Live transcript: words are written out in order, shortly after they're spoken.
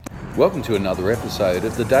Welcome to another episode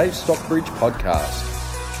of the Dave Stockbridge Podcast.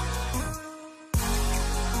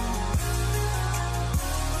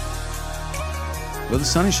 Well, the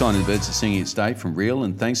sun is shining, the birds are singing. It's Dave from Real,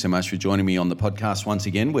 and thanks so much for joining me on the podcast once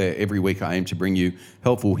again, where every week I aim to bring you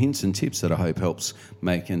helpful hints and tips that I hope helps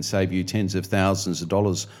make and save you tens of thousands of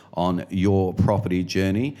dollars on your property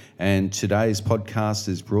journey. And today's podcast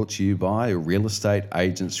is brought to you by Real Estate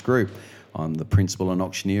Agents Group. I'm the principal and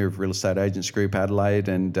auctioneer of Real Estate Agents Group Adelaide,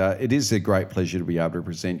 and it is a great pleasure to be able to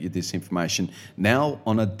present you this information now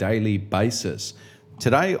on a daily basis.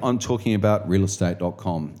 Today, I'm talking about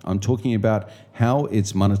realestate.com. I'm talking about how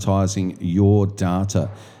it's monetizing your data,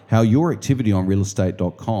 how your activity on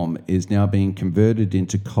realestate.com is now being converted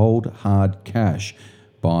into cold, hard cash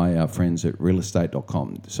by our friends at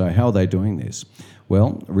realestate.com. So how are they doing this?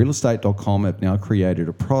 Well, realestate.com have now created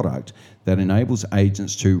a product that enables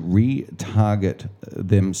agents to retarget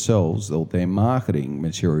themselves or their marketing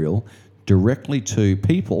material directly to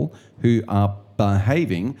people who are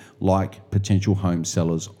behaving like potential home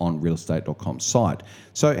sellers on realestate.com's site.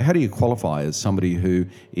 So how do you qualify as somebody who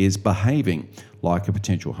is behaving like a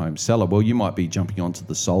potential home seller? Well, you might be jumping onto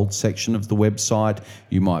the sold section of the website.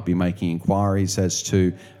 You might be making inquiries as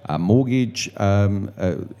to mortgage,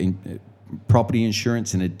 property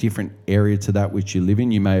insurance in a different area to that which you live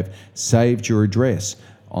in. You may have saved your address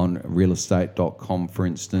on realestate.com, for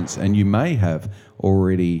instance, and you may have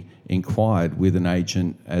already inquired with an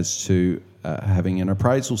agent as to having an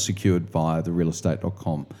appraisal secured via the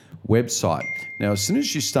realestate.com website. Now, as soon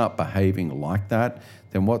as you start behaving like that,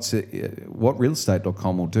 then what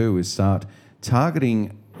realestate.com will do is start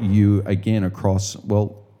targeting you again across,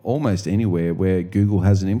 well, almost anywhere where Google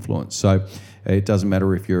has an influence. So it doesn't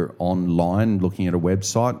matter if you're online looking at a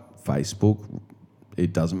website, Facebook,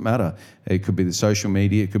 it doesn't matter. It could be the social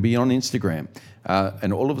media, it could be on Instagram.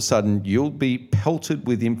 And all of a sudden, you'll be pelted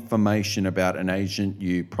with information about an agent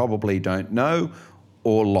you probably don't know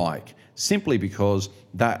or like, simply because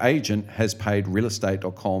that agent has paid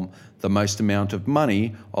realestate.com the most amount of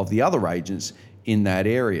money of the other agents in that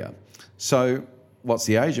area. So what's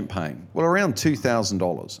the agent paying? Well, around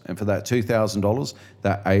 $2,000. And for that $2,000,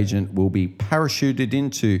 that agent will be parachuted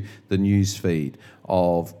into the news feed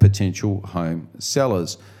of potential home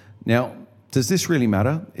sellers. Now, does this really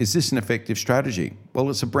matter? Is this an effective strategy? Well,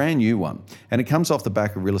 it's a brand new one, and it comes off the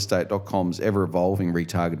back of realestate.com's ever-evolving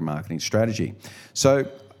retargeted marketing strategy.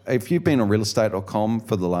 So if you've been on realestate.com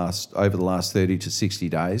for over the last 30 to 60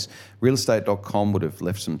 days, realestate.com would have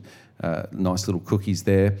left some nice little cookies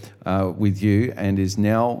there with you, and is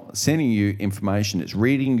now sending you information. It's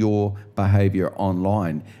reading your behavior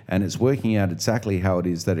online, and it's working out exactly how it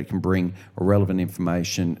is that it can bring relevant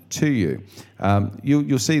information to you.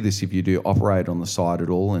 You'll see this if you do operate on the site at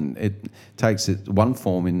all, and it takes it one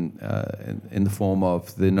form in the form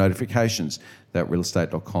of the notifications that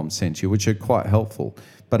realestate.com sends you, which are quite helpful.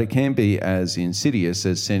 But it can be as insidious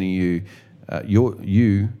as sending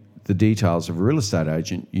you the details of a real estate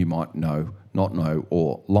agent you might know, not know,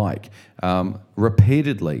 or like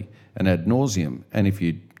repeatedly and ad nauseum. And if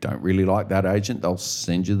you don't really like that agent, they'll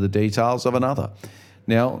send you the details of another.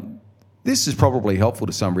 Now, this is probably helpful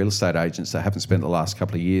to some real estate agents that haven't spent the last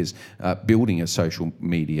couple of years building a social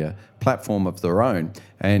media platform of their own,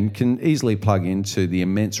 and can easily plug into the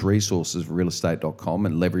immense resources of realestate.com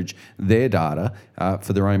and leverage their data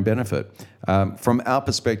for their own benefit. From our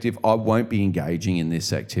perspective, I won't be engaging in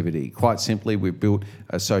this activity. Quite simply, we've built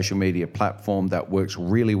a social media platform that works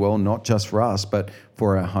really well, not just for us, but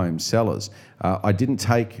for our home sellers. I didn't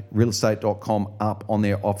take realestate.com up on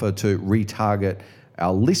their offer to retarget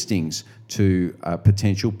our listings to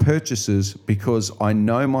potential purchasers, because I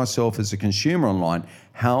know myself as a consumer online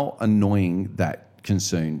how annoying that can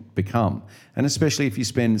soon become. And especially if you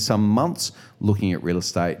spend some months looking at real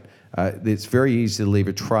estate, it's very easy to leave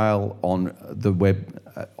a trail on the web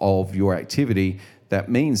of your activity. That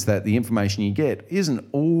means that the information you get isn't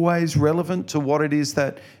always relevant to what it is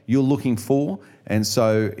that you're looking for. And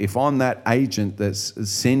so if I'm that agent that's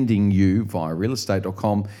sending you via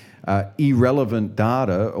realestate.com irrelevant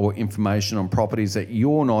data or information on properties that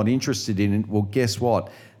you're not interested in, well, guess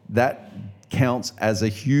what? That counts as a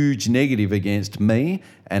huge negative against me,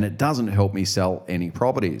 and it doesn't help me sell any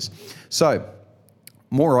properties. So,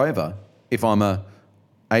 moreover, if I'm an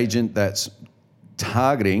agent that's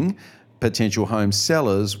targeting potential home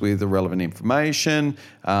sellers with irrelevant information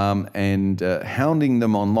and hounding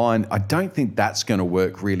them online, I don't think that's going to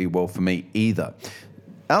work really well for me either.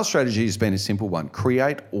 our strategy has been a simple one: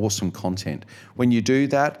 create awesome content. When you do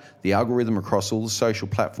that, the algorithm across all the social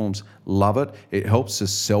platforms love it. It helps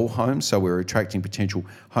us sell homes, so we're attracting potential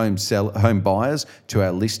home buyers to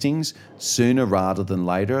our listings sooner rather than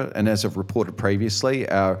later. And as I've reported previously,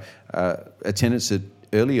 our attendance at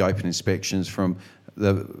early open inspections from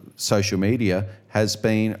the social media has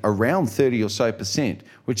been around 30 or so %,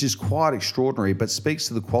 which is quite extraordinary, but speaks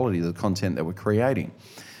to the quality of the content that we're creating.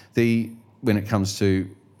 When it comes to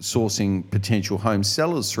sourcing potential home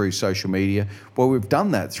sellers through social media, well, we've done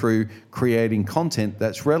that through creating content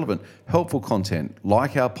that's relevant, helpful content,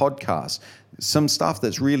 like our podcast, some stuff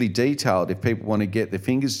that's really detailed if people want to get their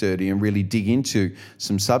fingers dirty and really dig into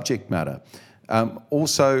some subject matter.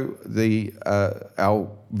 Also, our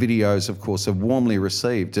videos, of course, are warmly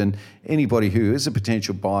received, and anybody who is a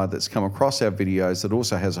potential buyer that's come across our videos that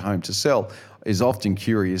also has a home to sell is often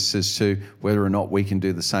curious as to whether or not we can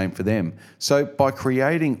do the same for them. So by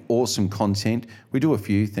creating awesome content, we do a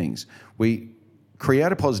few things. We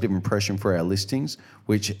create a positive impression for our listings,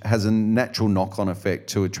 which has a natural knock-on effect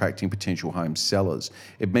to attracting potential home sellers.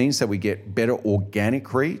 It means that we get better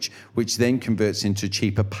organic reach, which then converts into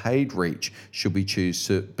cheaper paid reach should we choose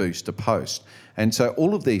to boost a post. And so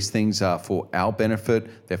all of these things are for our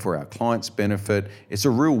benefit, they're for our clients' benefit. It's a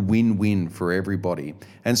real win-win for everybody.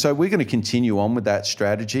 And so we're going to continue on with that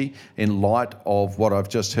strategy in light of what I've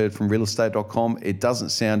just heard from realestate.com. It doesn't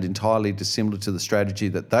sound entirely dissimilar to the strategy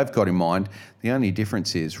that they've got in mind. The only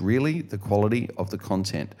difference is really the quality of the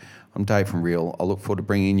content. I'm Dave from Real. I look forward to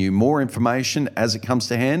bringing you more information as it comes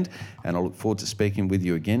to hand, and I look forward to speaking with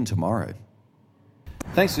you again tomorrow.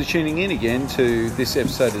 Thanks for tuning in again to this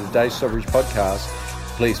episode of the Dave Stockbridge Podcast.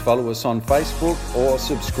 Please follow us on Facebook or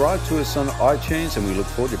subscribe to us on iTunes, and we look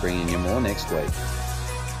forward to bringing you more next week.